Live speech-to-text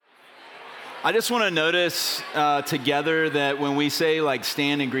I just want to notice together that when we say like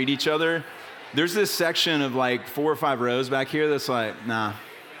stand and greet each other, there's this section of like 4 or 5 rows back here that's like, nah,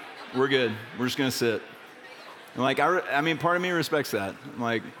 we're good. We're just going to sit. And like, I mean, part of me respects that. I'm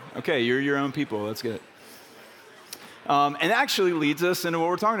like, okay, you're your own people. That's good. And that actually leads us into what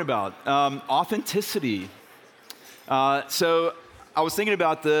we're talking about, authenticity. So I was thinking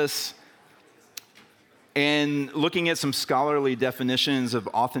about this and looking at some scholarly definitions of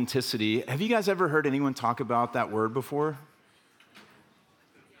authenticity. Have you guys ever heard anyone talk about that word before?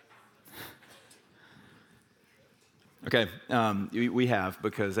 Okay, we have,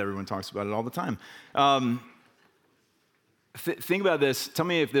 because everyone talks about it all the time. Think about this. Tell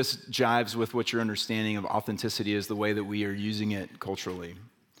me if this jives with what your understanding of authenticity is, the way that we are using it culturally.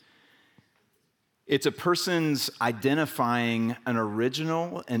 It's a person's identifying an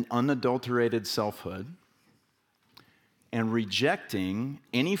original and unadulterated selfhood and rejecting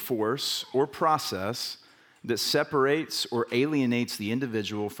any force or process that separates or alienates the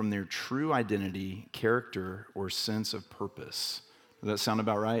individual from their true identity, character, or sense of purpose. Does that sound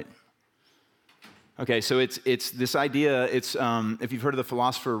about right? Okay, so it's this idea. It's if you've heard of the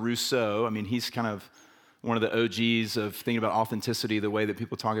philosopher Rousseau, I mean, he's kind of one of the OGs of thinking about authenticity the way that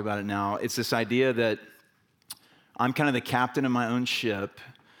people talk about it now. It's this idea that I'm kind of the captain of my own ship,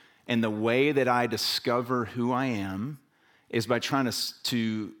 and the way that I discover who I am is by trying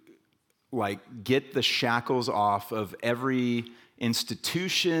to like get the shackles off of every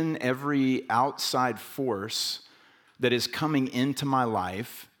institution, every outside force that is coming into my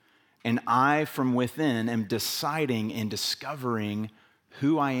life, and I, from within, am deciding and discovering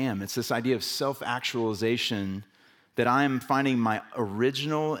who I am. It's this idea of self-actualization, that I am finding my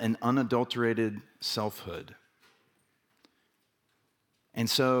original and unadulterated selfhood. And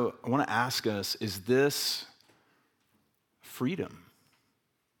so I want to ask us, is this freedom?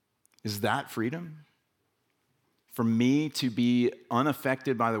 Is that freedom? For me to be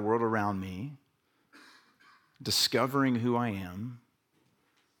unaffected by the world around me, discovering who I am,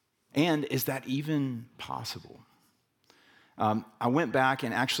 and is that even possible? I went back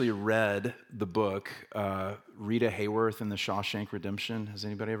and actually read the book, Rita Hayworth and the Shawshank Redemption. Has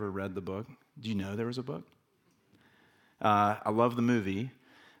anybody ever read the book? Do you know there was a book? I love the movie,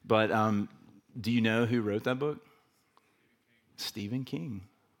 but do you know who wrote that book? Stephen King.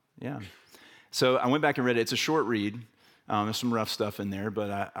 Yeah. So I went back and read it. It's a short read. There's some rough stuff in there,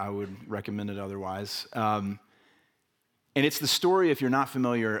 but I would recommend it otherwise. And it's the story, if you're not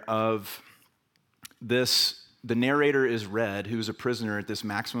familiar, of this. The narrator is Red, who's a prisoner at this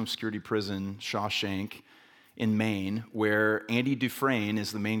maximum security prison, Shawshank, in Maine, where Andy Dufresne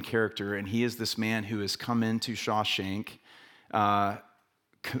is the main character, and he is this man who has come into Shawshank.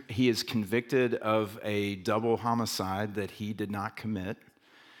 He is convicted of a double homicide that he did not commit,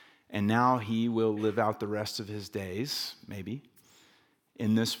 and now he will live out the rest of his days, maybe,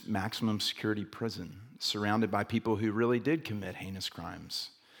 in this maximum security prison, surrounded by people who really did commit heinous crimes.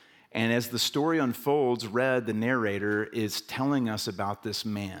 And as the story unfolds, Red, the narrator, is telling us about this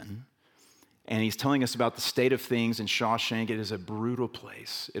man. And he's telling us about the state of things in Shawshank. It is a brutal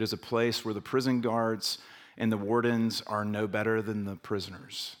place. It is a place where the prison guards and the wardens are no better than the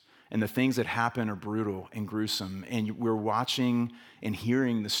prisoners. And the things that happen are brutal and gruesome. And we're watching and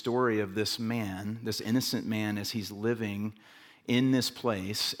hearing the story of this man, this innocent man, as he's living in this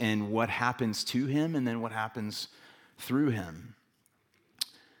place, and what happens to him and then what happens through him.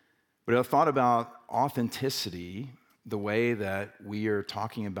 But I thought about authenticity, the way that we are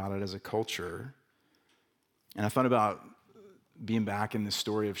talking about it as a culture. And I thought about being back in the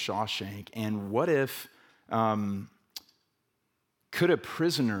story of Shawshank, and what if, could a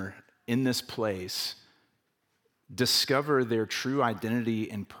prisoner in this place discover their true identity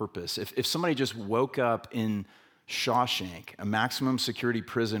and purpose? If somebody just woke up in Shawshank, a maximum security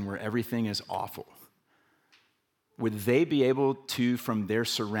prison where everything is awful, would they be able to, from their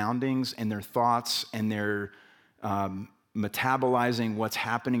surroundings and their thoughts and their metabolizing what's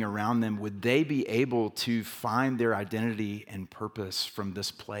happening around them, would they be able to find their identity and purpose from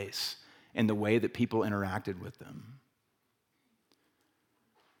this place and the way that people interacted with them?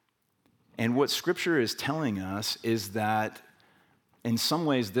 And what Scripture is telling us is that in some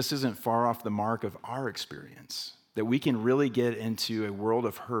ways this isn't far off the mark of our experience, that we can really get into a world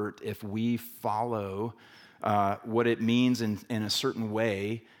of hurt if we follow what it means in a certain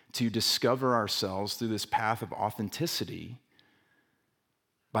way to discover ourselves through this path of authenticity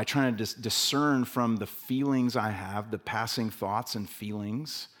by trying to discern from the feelings I have, the passing thoughts and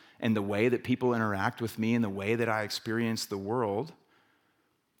feelings, and the way that people interact with me and the way that I experience the world,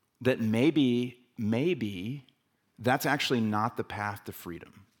 that maybe that's actually not the path to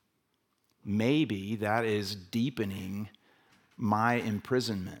freedom. maybe that is deepening my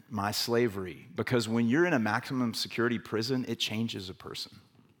imprisonment, my slavery. Because when you're in a maximum security prison, it changes a person.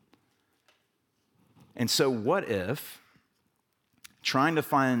 And so what if trying to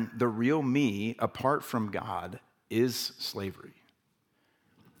find the real me apart from God is slavery?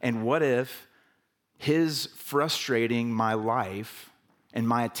 And what if his frustrating my life and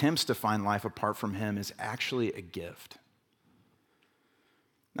my attempts to find life apart from him is actually a gift?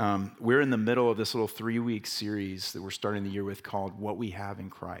 We're in the middle of this little 3-week series that we're starting the year with called What We Have in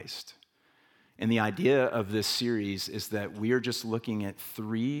Christ. And the idea of this series is that we are just looking at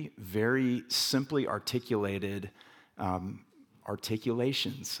 3 very simply articulated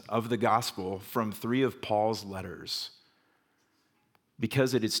articulations of the gospel from 3 of Paul's letters,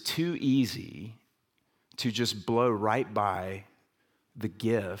 because it is too easy to just blow right by the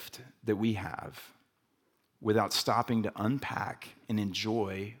gift that we have without stopping to unpack and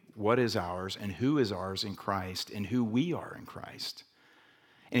enjoy what is ours and who is ours in Christ and who we are in Christ.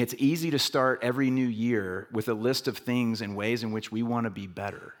 And it's easy to start every new year with a list of things and ways in which we want to be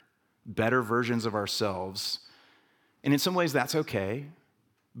better versions of ourselves. And in some ways that's okay,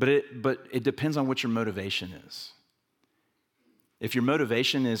 but it depends on what your motivation is. If your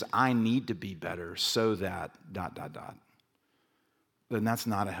motivation is, I need to be better so that ... then that's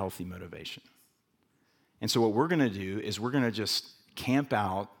not a healthy motivation. And so what we're going to do is we're going to just camp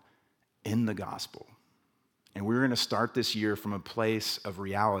out in the gospel. And we're going to start this year from a place of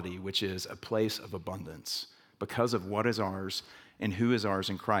reality, which is a place of abundance because of what is ours and who is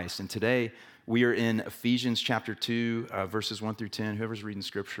ours in Christ. And today we are in Ephesians chapter 2, verses 1 through 10. Whoever's reading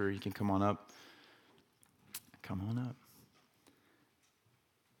scripture, you can come on up. Come on up.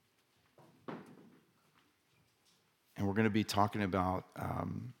 And we're going to be talking about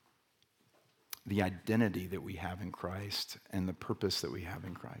the identity that we have in Christ and the purpose that we have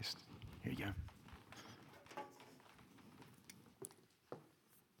in Christ. Here you go.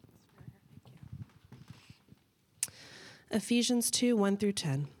 Ephesians 2, 1 through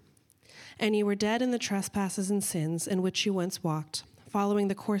 10. And you were dead in the trespasses and sins in which you once walked, following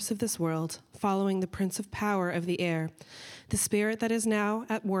the course of this world, following the prince of power of the air, the spirit that is now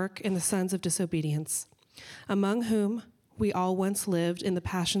at work in the sons of disobedience, among whom we all once lived in the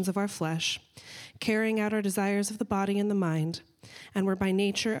passions of our flesh, carrying out our desires of the body and the mind, and were by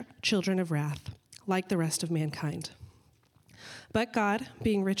nature children of wrath, like the rest of mankind. But God,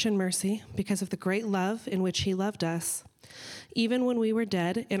 being rich in mercy, because of the great love in which he loved us, even when we were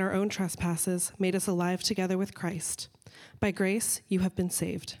dead in our own trespasses, made us alive together with Christ. By grace you have been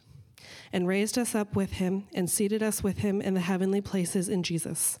saved, and raised us up with him and seated us with him in the heavenly places in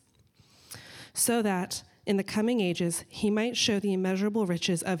Jesus, so that in the coming ages he might show the immeasurable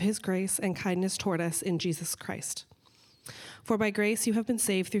riches of his grace and kindness toward us in Jesus Christ. For by grace you have been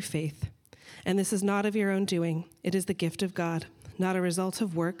saved through faith, and this is not of your own doing, it is the gift of God, not a result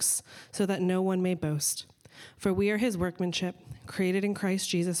of works, so that no one may boast. For we are his workmanship, created in Christ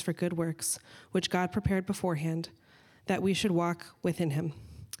Jesus for good works, which God prepared beforehand, that we should walk within him.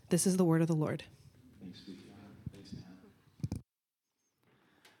 This is the word of the Lord.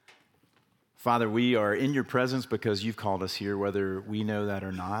 Father, we are in your presence because you've called us here, whether we know that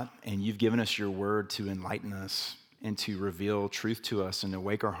or not, and you've given us your word to enlighten us and to reveal truth to us and to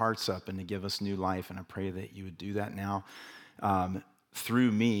wake our hearts up and to give us new life. And I pray that you would do that now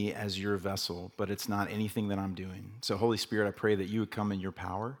through me as your vessel, but it's not anything that I'm doing. So Holy Spirit, I pray that you would come in your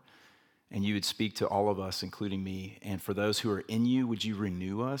power and you would speak to all of us, including me. And for those who are in you, would you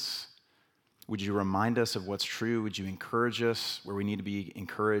renew us? Would you remind us of what's true? Would you encourage us where we need to be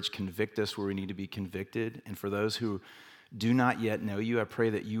encouraged, convict us where we need to be convicted? And for those who do not yet know you, I pray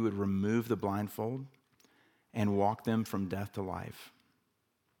that you would remove the blindfold and walk them from death to life.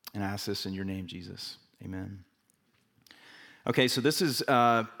 And I ask this in your name, Jesus. Amen. Okay, so this is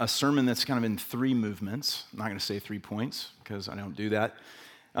a sermon that's kind of in 3 movements. I'm not going to say 3 points because I don't do that.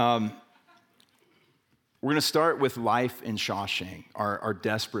 We're going to start with life in Shawshank, our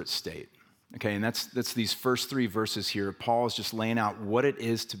desperate state. Okay, and that's these first 3 verses here. Paul is just laying out what it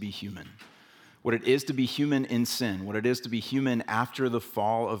is to be human, what it is to be human in sin, what it is to be human after the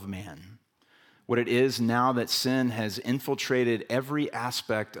fall of man, what it is now that sin has infiltrated every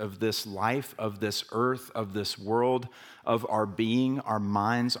aspect of this life, of this earth, of this world, of our being, our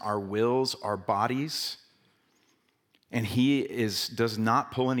minds, our wills, our bodies. And he does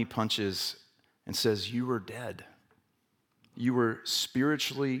not pull any punches and says, you were dead. You were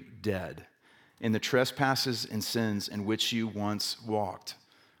spiritually dead in the trespasses and sins in which you once walked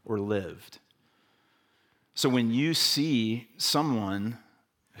or lived. So when you see someone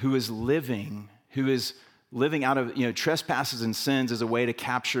who is living, who is living out of, trespasses and sins is a way to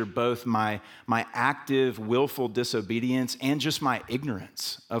capture both my active, willful disobedience and just my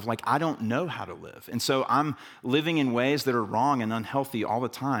ignorance of like, I don't know how to live. And so I'm living in ways that are wrong and unhealthy all the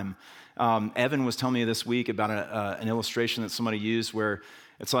time. Evan was telling me this week about an illustration that somebody used where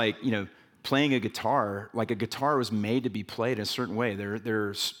it's like, playing a guitar, like a guitar was made to be played in a certain way.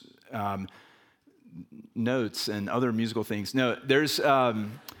 There's notes and other musical things. No,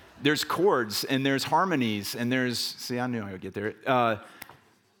 there's chords and there's harmonies and I knew I would get there.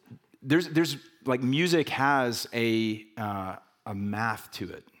 There's like music has a math to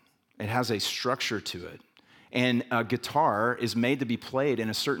it. It has a structure to it. And a guitar is made to be played in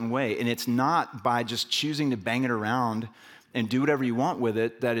a certain way. And it's not by just choosing to bang it around and do whatever you want with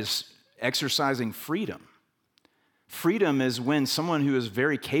it that is exercising freedom. Freedom is when someone who is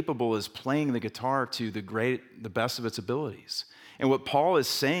very capable is playing the guitar to the best of its abilities. And what Paul is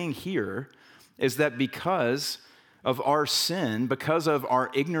saying here is that because of our sin, because of our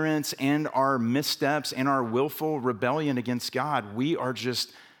ignorance and our missteps and our willful rebellion against God, we are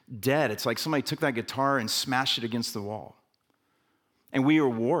just dead. It's like somebody took that guitar and smashed it against the wall. And we are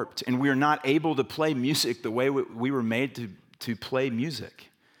warped, and we are not able to play music the way we were made to play music.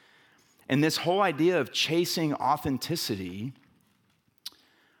 And this whole idea of chasing authenticity,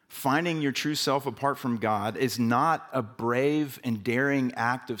 finding your true self apart from God, is not a brave and daring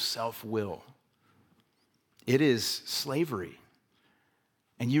act of self-will. It is slavery.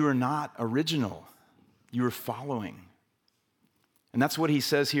 And you are not original. You are following. And that's what he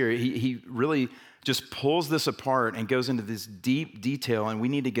says here. He really just pulls this apart and goes into this deep detail, and we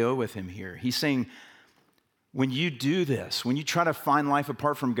need to go with him here. He's saying, when you do this, when you try to find life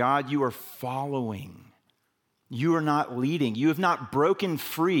apart from God, you are following. You are not leading. You have not broken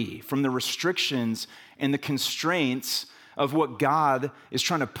free from the restrictions and the constraints of what God is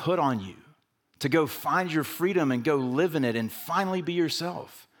trying to put on you to go find your freedom and go live in it and finally be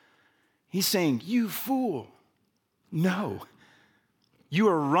yourself. He's saying, you fool. No. You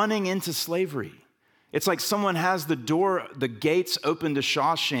are running into slavery. It's like someone has the gates open to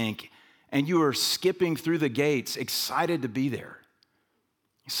Shawshank, and you are skipping through the gates, excited to be there.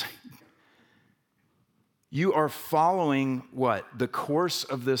 You are following what? The course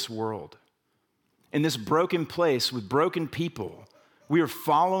of this world. In this broken place with broken people, we are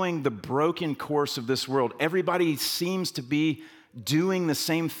following the broken course of this world. Everybody seems to be doing the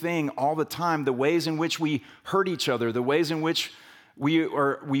same thing all the time. The ways in which we hurt each other, the ways in which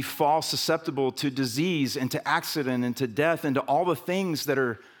we fall susceptible to disease and to accident and to death and to all the things that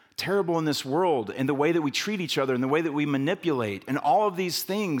are terrible in this world, and the way that we treat each other and the way that we manipulate and all of these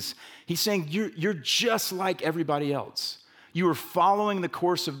things. He's saying you're just like everybody else. You are following the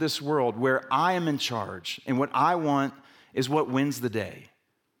course of this world where I am in charge, and what I want is what wins the day.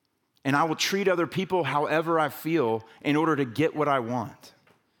 And I will treat other people however I feel in order to get what I want.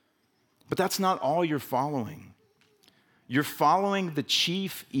 But that's not all you're following. You're following the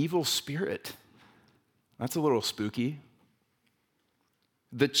chief evil spirit. That's a little spooky.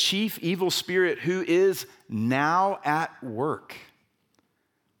 The chief evil spirit who is now at work.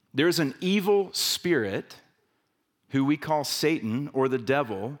 There's an evil spirit who we call Satan or the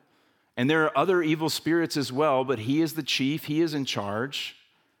devil, and there are other evil spirits as well, but he is the chief, he is in charge,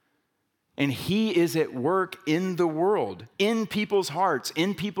 and he is at work in the world, in people's hearts,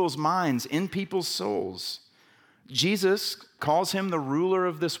 in people's minds, in people's souls. Jesus calls him the ruler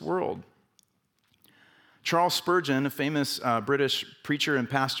of this world. Charles Spurgeon, a famous British preacher and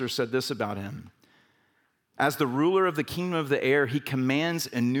pastor, said this about him. As the ruler of the kingdom of the air, he commands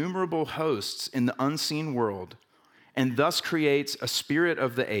innumerable hosts in the unseen world and thus creates a spirit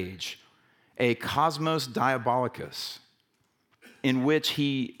of the age, a cosmos diabolicus, in which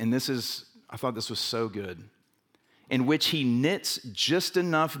he, I thought this was so good, in which he knits just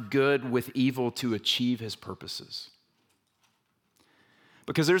enough good with evil to achieve his purposes.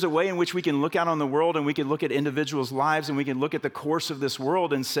 Because there's a way in which we can look out on the world and we can look at individuals' lives and we can look at the course of this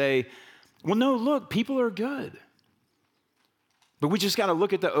world and say, well, no, look, people are good. But we just got to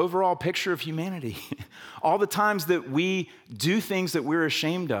look at the overall picture of humanity. All the times that we do things that we're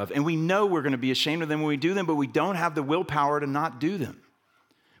ashamed of, and we know we're going to be ashamed of them when we do them, but we don't have the willpower to not do them.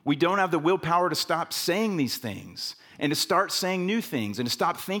 We don't have the willpower to stop saying these things and to start saying new things and to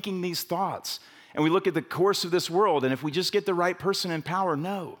stop thinking these thoughts. And we look at the course of this world, and if we just get the right person in power,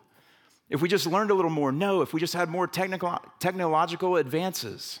 no. If we just learned a little more, no. If we just had more technological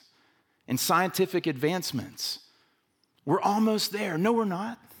advances and scientific advancements, we're almost there. No, we're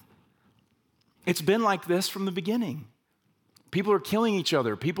not. It's been like this from the beginning. People are killing each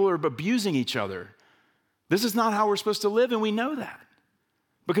other. People are abusing each other. This is not how we're supposed to live, and we know that.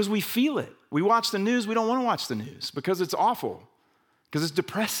 because we feel it. We watch the news, we don't want to watch the news because it's awful, because it's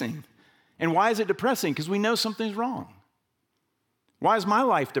depressing. And why is it depressing? Because we know something's wrong. Why is my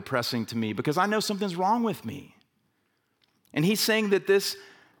life depressing to me? Because I know something's wrong with me. And he's saying that this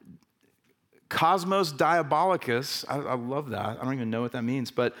cosmos diabolicus, I love that. I don't even know what that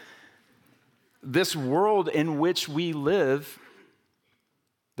means, but this world in which we live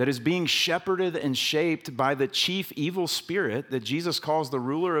that is being shepherded and shaped by the chief evil spirit that Jesus calls the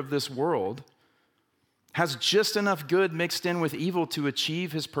ruler of this world has just enough good mixed in with evil to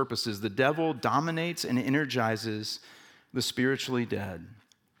achieve his purposes. The devil dominates and energizes the spiritually dead.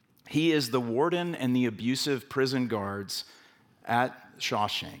 He is the warden and the abusive prison guards at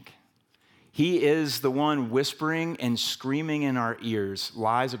Shawshank. He is the one whispering and screaming in our ears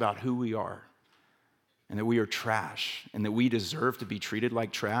lies about who we are and that we are trash and that we deserve to be treated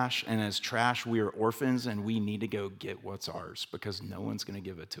like trash. And as trash, we are orphans and we need to go get what's ours because no one's going to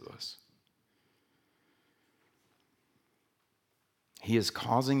give it to us. He is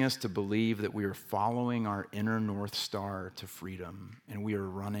causing us to believe that we are following our inner North Star to freedom and we are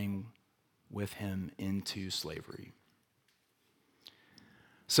running with him into slavery.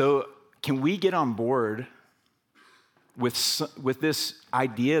 So can we get on board with this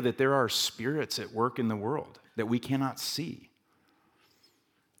idea that there are spirits at work in the world that we cannot see?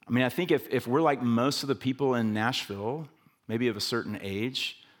 I mean, I think if we're like most of the people in Nashville, maybe of a certain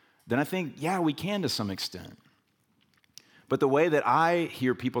age, then I think, yeah, we can to some extent. But the way that I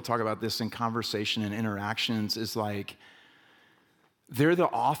hear people talk about this in conversation and interactions is like they're the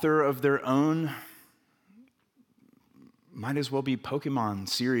author of their own, might as well be Pokemon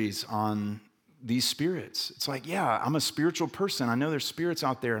series on these spirits. It's like, yeah, I'm a spiritual person. I know there's spirits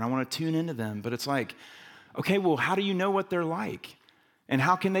out there and I want to tune into them. But it's like, okay, well, how do you know what they're like? And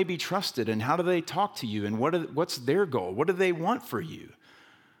how can they be trusted? And how do they talk to you? And what's their goal? What do they want for you?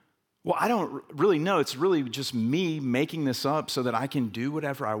 Well, I don't really know. It's really just me making this up so that I can do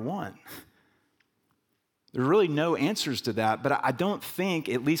whatever I want. There are really no answers to that, but I don't think,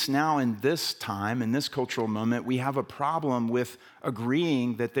 at least now in this time, in this cultural moment, we have a problem with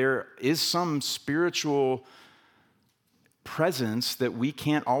agreeing that there is some spiritual presence that we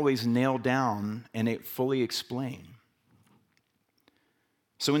can't always nail down and fully explain.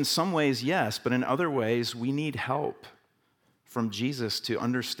 So in some ways, yes, but in other ways, we need help from Jesus to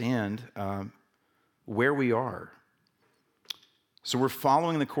understand where we are. So we're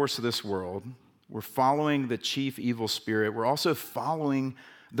following the course of this world. We're following the chief evil spirit. We're also following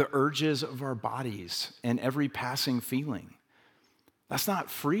the urges of our bodies and every passing feeling. That's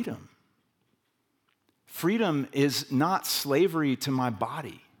not freedom. Freedom is not slavery to my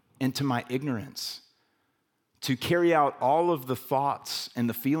body and to my ignorance, to carry out all of the thoughts and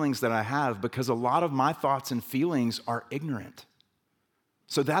the feelings that I have, because a lot of my thoughts and feelings are ignorant.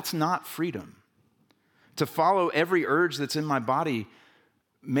 So that's not freedom. To follow every urge that's in my body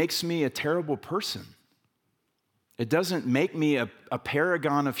makes me a terrible person. It doesn't make me a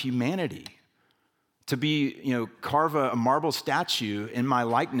paragon of humanity. To be, carve a marble statue in my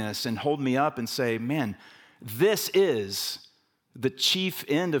likeness and hold me up and say, man, this is the chief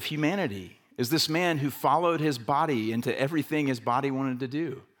end of humanity, is this man who followed his body into everything his body wanted to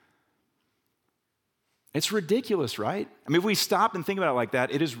do. It's ridiculous, right? I mean, if we stop and think about it like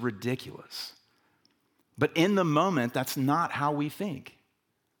that, it is ridiculous. But in the moment, that's not how we think.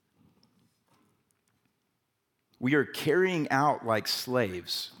 We are carrying out like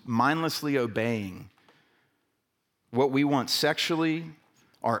slaves, mindlessly obeying what we want sexually,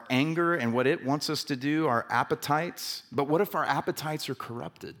 our anger and what it wants us to do, our appetites. But what if our appetites are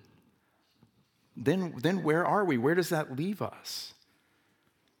corrupted? Then where are we? Where does that leave us?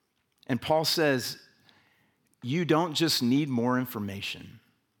 And Paul says, you don't just need more information.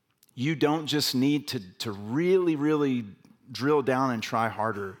 You don't just need to really, really drill down and try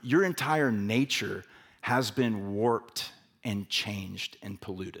harder. Your entire nature has been warped and changed and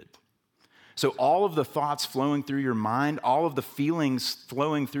polluted. So all of the thoughts flowing through your mind, all of the feelings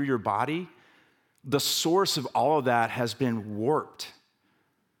flowing through your body, the source of all of that has been warped.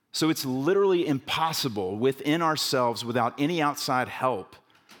 So it's literally impossible within ourselves, without any outside help,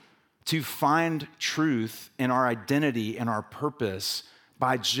 to find truth in our identity and our purpose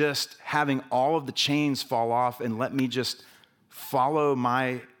by just having all of the chains fall off and let me just follow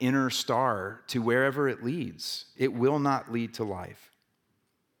my inner star to wherever it leads. It will not lead to life.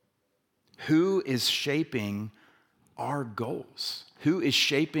 Who is shaping our goals? Who is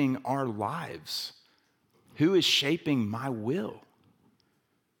shaping our lives? Who is shaping my will?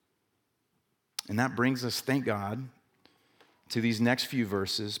 And that brings us, thank God, to these next few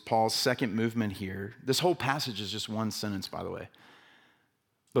verses, Paul's second movement here. This whole passage is just one sentence, by the way.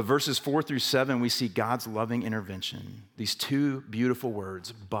 But verses 4 through 7, we see God's loving intervention. These two beautiful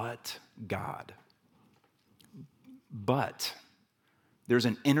words, but God. But there's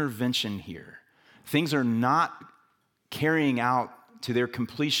an intervention here. Things are not carrying out to their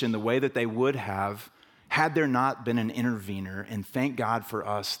completion the way that they would have had there not been an intervener, and thank God for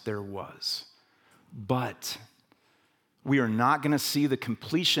us, there was. But we are not going to see the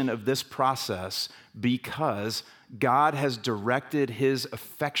completion of this process because God has directed his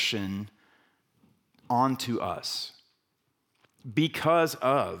affection onto us because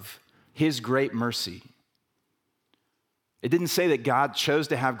of his great mercy. It didn't say that God chose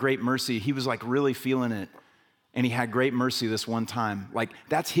to have great mercy. He was like really feeling it, and he had great mercy this one time. Like,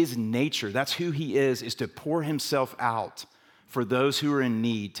 that's his nature. That's who he is to pour himself out for those who are in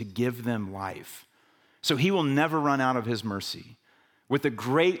need, to give them life. So he will never run out of his mercy with the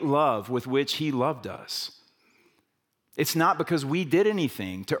great love with which he loved us. It's not because we did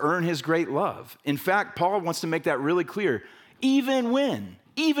anything to earn his great love. In fact, Paul wants to make that really clear. Even when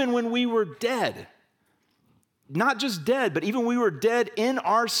we were dead, not just dead, but even we were dead in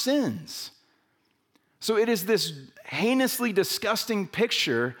our sins. So it is this heinously disgusting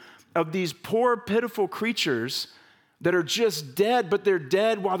picture of these poor, pitiful creatures that are just dead, but they're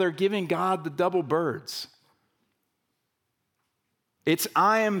dead while they're giving God the double birds.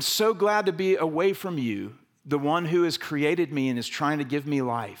 I am so glad to be away from you, the one who has created me and is trying to give me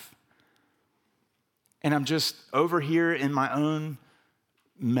life. And I'm just over here in my own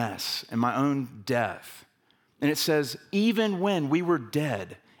mess and my own death. And it says, even when we were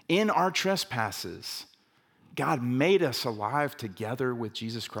dead in our trespasses, God made us alive together with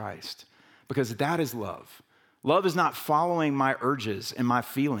Jesus Christ, because that is love. Love is not following my urges and my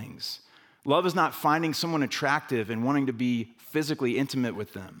feelings. Love is not finding someone attractive and wanting to be physically intimate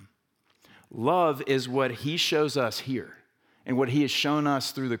with them. Love is what he shows us here and what he has shown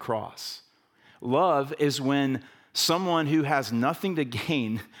us through the cross. Love is when someone who has nothing to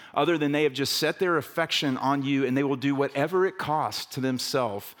gain other than they have just set their affection on you, and they will do whatever it costs to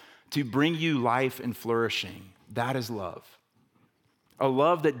themselves to bring you life and flourishing. That is love. A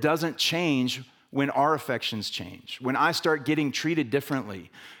love that doesn't change when our affections change, when I start getting treated differently.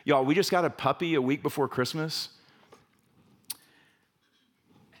 Y'all, we just got a puppy a week before Christmas.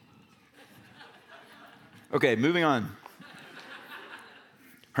 Okay, moving on.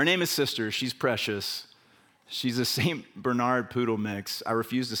 Her name is Sister. She's precious. She's a St. Bernard poodle mix. I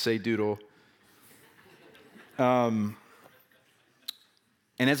refuse to say doodle. And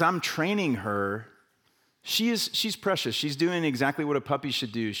as I'm training her, she's precious. She's doing exactly what a puppy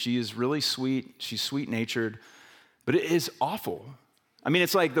should do. She is really sweet. She's sweet-natured, but it is awful. I mean,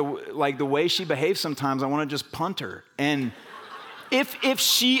 it's like the way she behaves sometimes. I want to just punt her. And if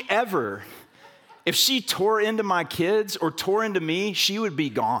she tore into my kids or tore into me, she would be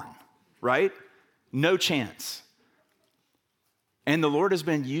gone, right? No chance. And the Lord has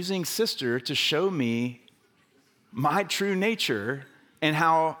been using Sister to show me my true nature and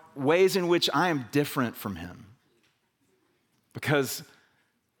how ways in which I am different from him. Because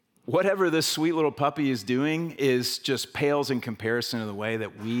whatever this sweet little puppy is doing is just pales in comparison to the way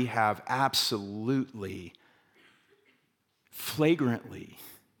that we have absolutely, flagrantly,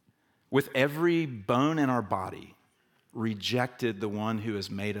 with every bone in our body, rejected the one who has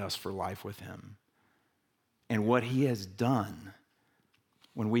made us for life with him. And what he has done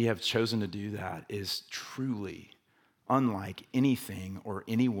when we have chosen to do that is truly unlike anything or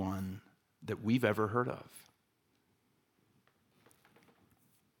anyone that we've ever heard of.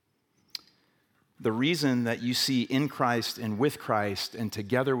 The reason that you see in Christ and with Christ and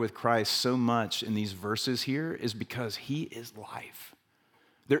together with Christ so much in these verses here is because he is life.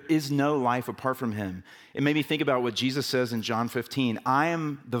 There is no life apart from him. It made me think about what Jesus says in John 15. I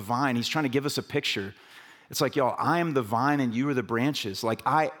am the vine. He's trying to give us a picture. It's like, y'all, I am the vine and you are the branches. Like,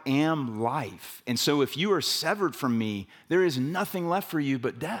 I am life. And so if you are severed from me, there is nothing left for you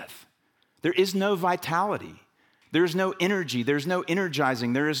but death. There is no vitality. There is no energy. There's no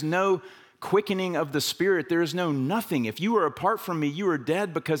energizing. There is no quickening of the spirit. There is no nothing. If you are apart from me, you are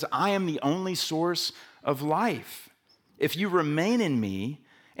dead, because I am the only source of life. If you remain in me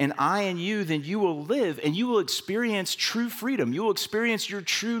and I in you, then you will live and you will experience true freedom. You will experience your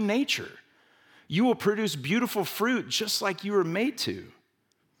true nature. You will produce beautiful fruit just like you were made to.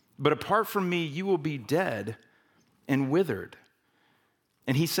 But apart from me, you will be dead and withered.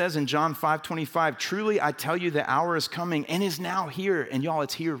 And he says in John 5:25, truly I tell you, the hour is coming and is now here. And y'all,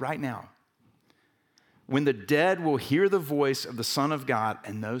 it's here right now, when the dead will hear the voice of the Son of God,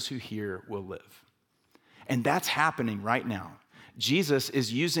 and those who hear will live. And that's happening right now. Jesus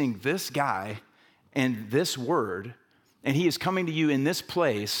is using this guy and this word And he is coming to you in this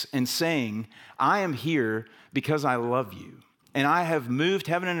place and saying, I am here because I love you. And I have moved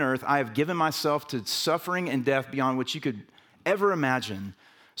heaven and earth. I have given myself to suffering and death beyond what you could ever imagine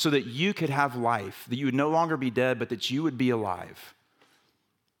so that you could have life, that you would no longer be dead, but that you would be alive.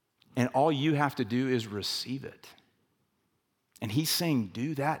 And all you have to do is receive it. And he's saying,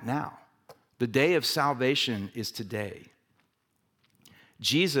 do that now. The day of salvation is today.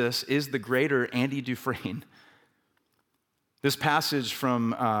 Jesus is the greater Andy Dufresne. This passage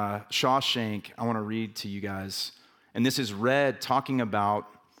from Shawshank, I want to read to you guys. And this is Red talking about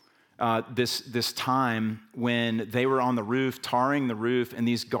this time when they were on the roof, tarring the roof, and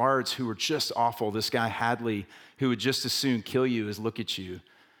these guards who were just awful, this guy Hadley, who would just as soon kill you as look at you,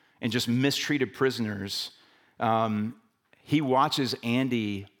 and just mistreated prisoners. He watches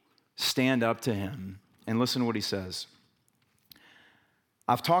Andy stand up to him, and listen to what he says.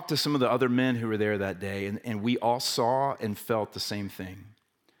 I've talked to some of the other men who were there that day, and we all saw and felt the same thing.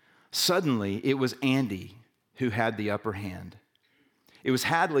 Suddenly, it was Andy who had the upper hand. It was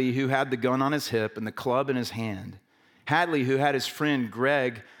Hadley who had the gun on his hip and the club in his hand. Hadley who had his friend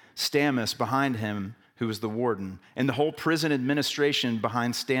Greg Stammis behind him, who was the warden, and the whole prison administration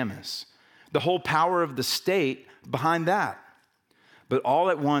behind Stammis. The whole power of the state behind that. But all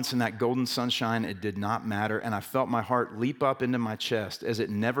at once in that golden sunshine, it did not matter, and I felt my heart leap up into my chest as it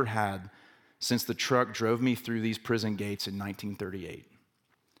never had since the truck drove me through these prison gates in 1938.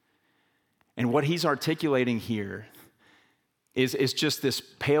 And what he's articulating here is just this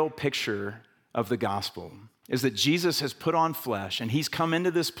pale picture of the gospel, is that Jesus has put on flesh, and he's come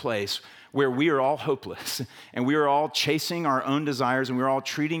into this place where we are all hopeless, and we are all chasing our own desires, and we're all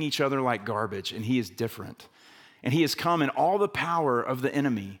treating each other like garbage, and he is different. And he has come in all the power of the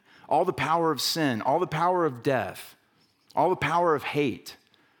enemy, all the power of sin, all the power of death, all the power of hate.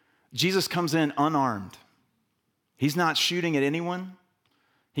 Jesus comes in unarmed. He's not shooting at anyone.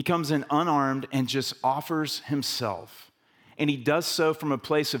 He comes in unarmed and just offers himself. And he does so from a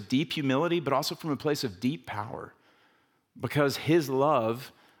place of deep humility, but also from a place of deep power, because his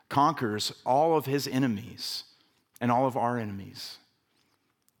love conquers all of his enemies and all of our enemies.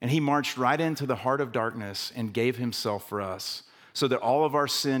 And he marched right into the heart of darkness and gave himself for us so that all of our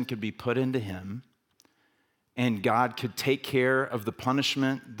sin could be put into him, and God could take care of the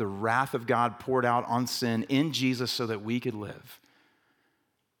punishment, the wrath of God poured out on sin in Jesus so that we could live.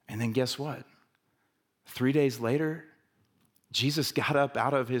 And then guess what? 3 days later, Jesus got up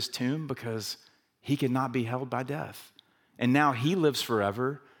out of his tomb because he could not be held by death. And now he lives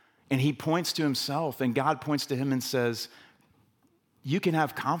forever, and he points to himself, and God points to him and says, you can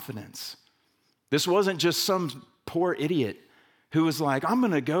have confidence. This wasn't just some poor idiot who was like, I'm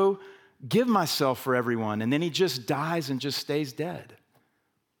going to go give myself for everyone, and then he just dies and just stays dead.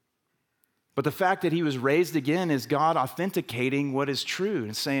 But the fact that he was raised again is God authenticating what is true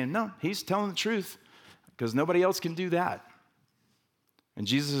and saying, no, he's telling the truth because nobody else can do that. And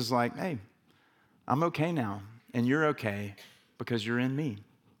Jesus is like, hey, I'm okay now, and you're okay because you're in me.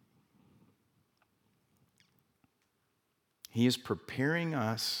 He is preparing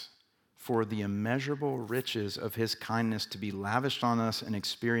us for the immeasurable riches of his kindness to be lavished on us and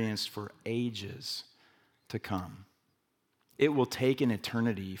experienced for ages to come. It will take an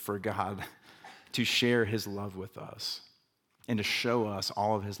eternity for God to share his love with us and to show us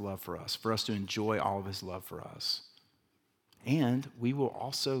all of his love for us to enjoy all of his love for us. And we will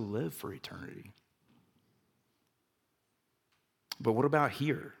also live for eternity. But what about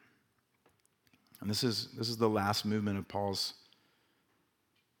here? And this is the last movement of Paul's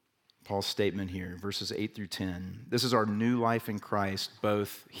statement here, verses 8 through 10. This is our new life in Christ,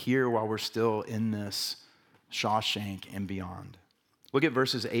 both here while we're still in this Shawshank and beyond. Look at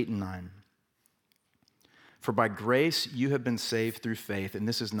verses 8 and 9. For by grace you have been saved through faith, and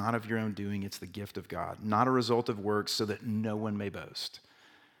this is not of your own doing, it's the gift of God, not a result of works, so that no one may boast.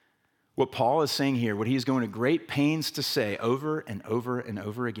 What Paul is saying here, what he's going to great pains to say over and over and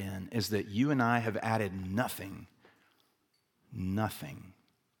over again, is that you and I have added nothing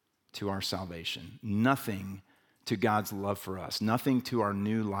to our salvation, nothing to God's love for us, nothing to our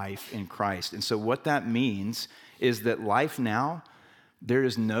new life in Christ. And so what that means is that life now, there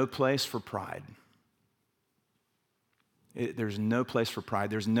is no place for pride. There's no place for pride.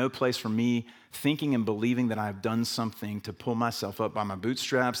 There's no place for me thinking and believing that I've done something to pull myself up by my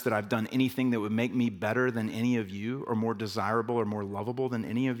bootstraps, that I've done anything that would make me better than any of you or more desirable or more lovable than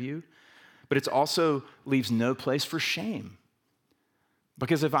any of you. But it also leaves no place for shame.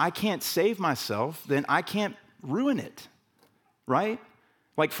 Because if I can't save myself, then I can't ruin it, right?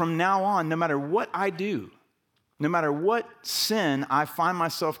 Like from now on, no matter what I do, No matter what sin I find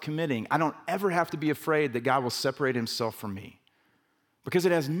myself committing, I don't ever have to be afraid that God will separate himself from me because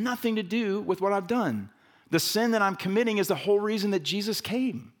it has nothing to do with what I've done. The sin that I'm committing is the whole reason that Jesus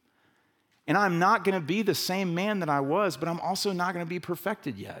came. And I'm not going to be the same man that I was, but I'm also not going to be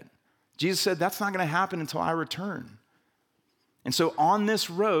perfected yet. Jesus said that's not going to happen until I return. And so on this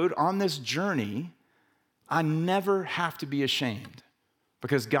road, on this journey, I never have to be ashamed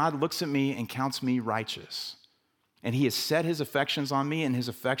because God looks at me and counts me righteous. And he has set his affections on me, and his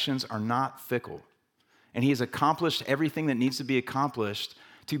affections are not fickle. And he has accomplished everything that needs to be accomplished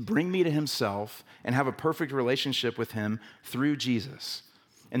to bring me to himself and have a perfect relationship with him through Jesus.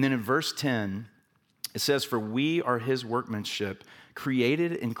 And then in verse 10, it says, "For we are his workmanship,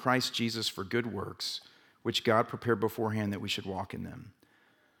 created in Christ Jesus for good works, which God prepared beforehand that we should walk in them."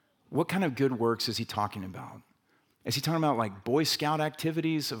 What kind of good works is he talking about? Is he talking about like Boy Scout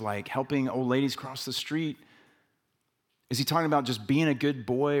activities of like helping old ladies cross the street? Is he talking about just being a good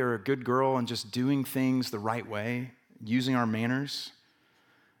boy or a good girl and just doing things the right way, using our manners?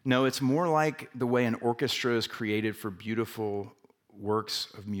 No, it's more like the way an orchestra is created for beautiful works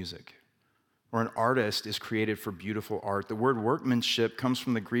of music, or an artist is created for beautiful art. The word workmanship comes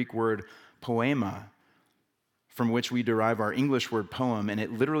from the Greek word poema, from which we derive our English word poem, and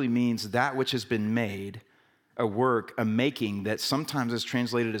it literally means that which has been made, a work, a making that sometimes is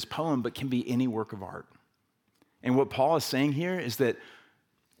translated as poem, but can be any work of art. And what Paul is saying here is that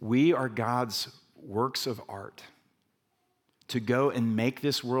we are God's works of art to go and make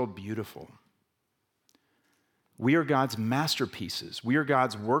this world beautiful. We are God's masterpieces. We are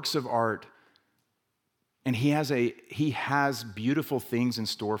God's works of art, and he has beautiful things in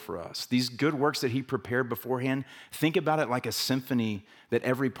store for us. These good works that he prepared beforehand, think about it like a symphony that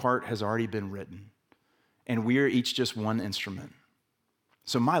every part has already been written, and we are each just one instrument.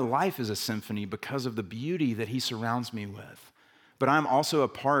 So my life is a symphony because of the beauty that he surrounds me with. But I'm also a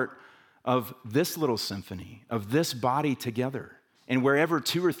part of this little symphony, of this body together. And wherever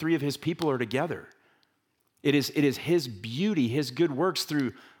 2 or 3 of his people are together, it is his beauty, his good works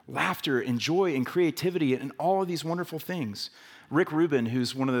through laughter and joy and creativity and all of these wonderful things. Rick Rubin,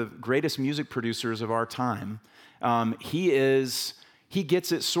 who's one of the greatest music producers of our time, he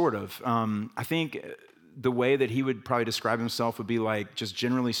gets it sort of. I think the way that he would probably describe himself would be like just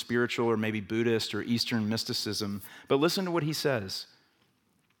generally spiritual or maybe Buddhist or Eastern mysticism. But listen to what he says.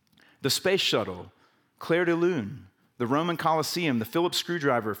 The space shuttle, Claire de Lune, the Roman Colosseum, the Phillips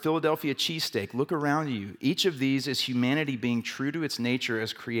screwdriver, Philadelphia cheesesteak, look around you. Each of these is humanity being true to its nature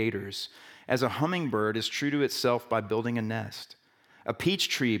as creators, as a hummingbird is true to itself by building a nest, a peach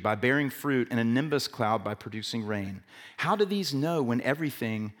tree by bearing fruit, and a nimbus cloud by producing rain. How do these know when to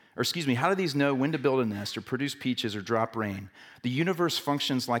build a nest or produce peaches or drop rain? The universe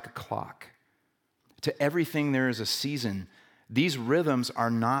functions like a clock. To everything there is a season. These rhythms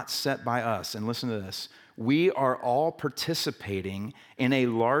are not set by us. And listen to this. We are all participating in a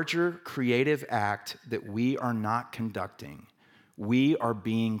larger creative act that we are not conducting. We are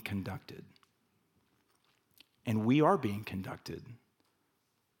being conducted. And we are being conducted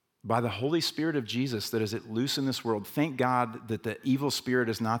by the Holy Spirit of Jesus that is at loose in this world. Thank God that the evil spirit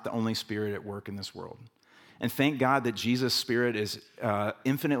is not the only spirit at work in this world. And thank God that Jesus' spirit is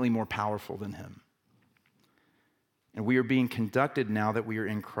infinitely more powerful than him. And we are being conducted now that we are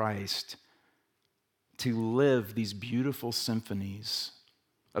in Christ to live these beautiful symphonies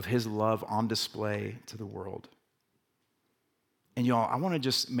of his love on display to the world. And y'all, I want to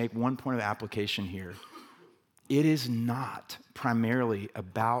just make one point of application here. It is not primarily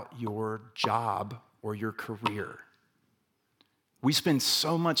about your job or your career. We spend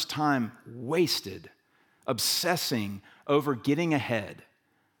so much time wasted obsessing over getting ahead.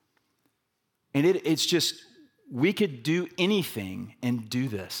 And it's just, we could do anything and do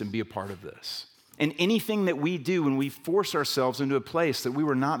this and be a part of this. And anything that we do when we force ourselves into a place that we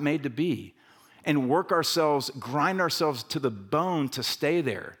were not made to be and work ourselves, grind ourselves to the bone to stay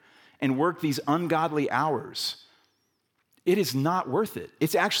there and work these ungodly hours, it is not worth it.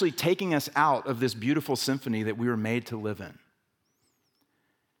 It's actually taking us out of this beautiful symphony that we were made to live in.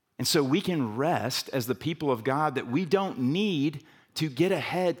 And so we can rest as the people of God that we don't need to get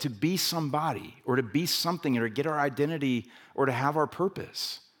ahead to be somebody or to be something or to get our identity or to have our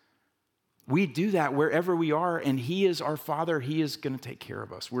purpose. We do that wherever we are, and he is our Father. He is going to take care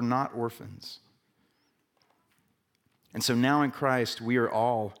of us. We're not orphans. And so now in Christ, we are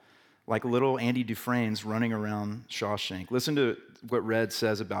all like little Andy Dufresne's running around Shawshank. Listen to what Red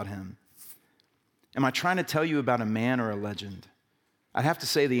says about him. Am I trying to tell you about a man or a legend? I'd have to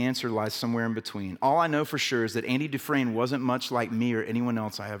say the answer lies somewhere in between. All I know for sure is that Andy Dufresne wasn't much like me or anyone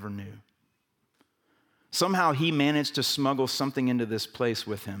else I ever knew. Somehow he managed to smuggle something into this place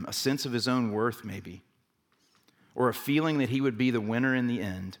with him, a sense of his own worth maybe, or a feeling that he would be the winner in the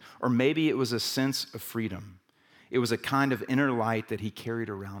end, or maybe it was a sense of freedom. It was a kind of inner light that he carried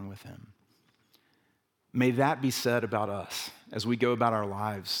around with him. May that be said about us as we go about our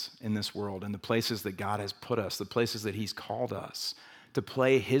lives in this world and the places that God has put us, the places that he's called us to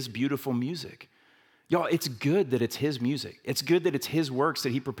play his beautiful music. Y'all, it's good that it's his music. It's good that it's his works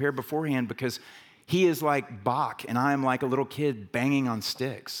that he prepared beforehand, because he is like Bach and I am like a little kid banging on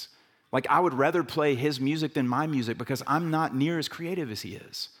sticks. Like, I would rather play his music than my music because I'm not near as creative as he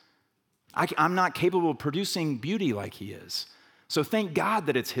is. I'm not capable of producing beauty like he is. So thank God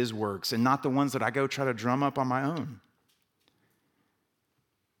that it's his works and not the ones that I go try to drum up on my own.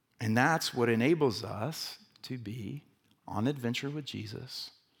 And that's what enables us to be on adventure with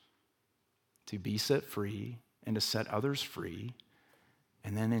Jesus, to be set free and to set others free,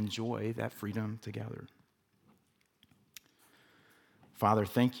 and then enjoy that freedom together. Father,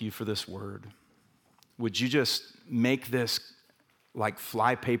 thank you for this word. Would you just make this like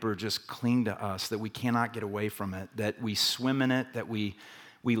flypaper just cling to us, that we cannot get away from it, that we swim in it, that we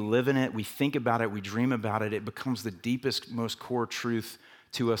live in it, we think about it, we dream about it. It becomes the deepest, most core truth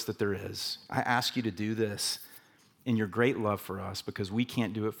to us that there is. I ask you to do this in your great love for us, because we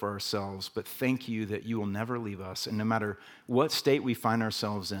can't do it for ourselves, but thank you that you will never leave us. And no matter what state we find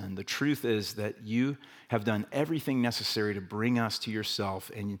ourselves in, the truth is that you have done everything necessary to bring us to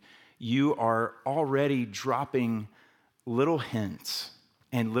yourself, and you are already dropping little hints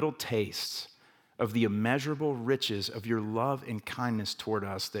and little tastes of the immeasurable riches of your love and kindness toward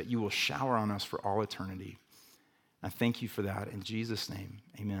us that you will shower on us for all eternity. I thank you for that. In Jesus' name,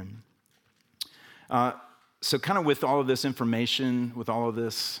 amen. So kind of with all of this information, with all of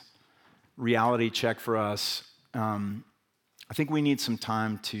this reality check for us, I think we need some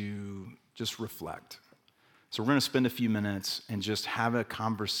time to just reflect. So we're going to spend a few minutes and just have a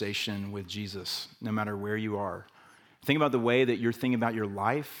conversation with Jesus, no matter where you are. Think about the way that you're thinking about your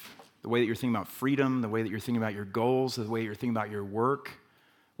life, the way that you're thinking about freedom, the way that you're thinking about your goals, the way you're thinking about your work,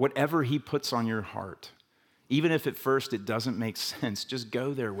 whatever he puts on your heart. Even if at first it doesn't make sense, just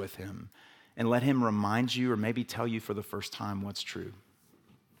go there with him and let him remind you, or maybe tell you for the first time, what's true.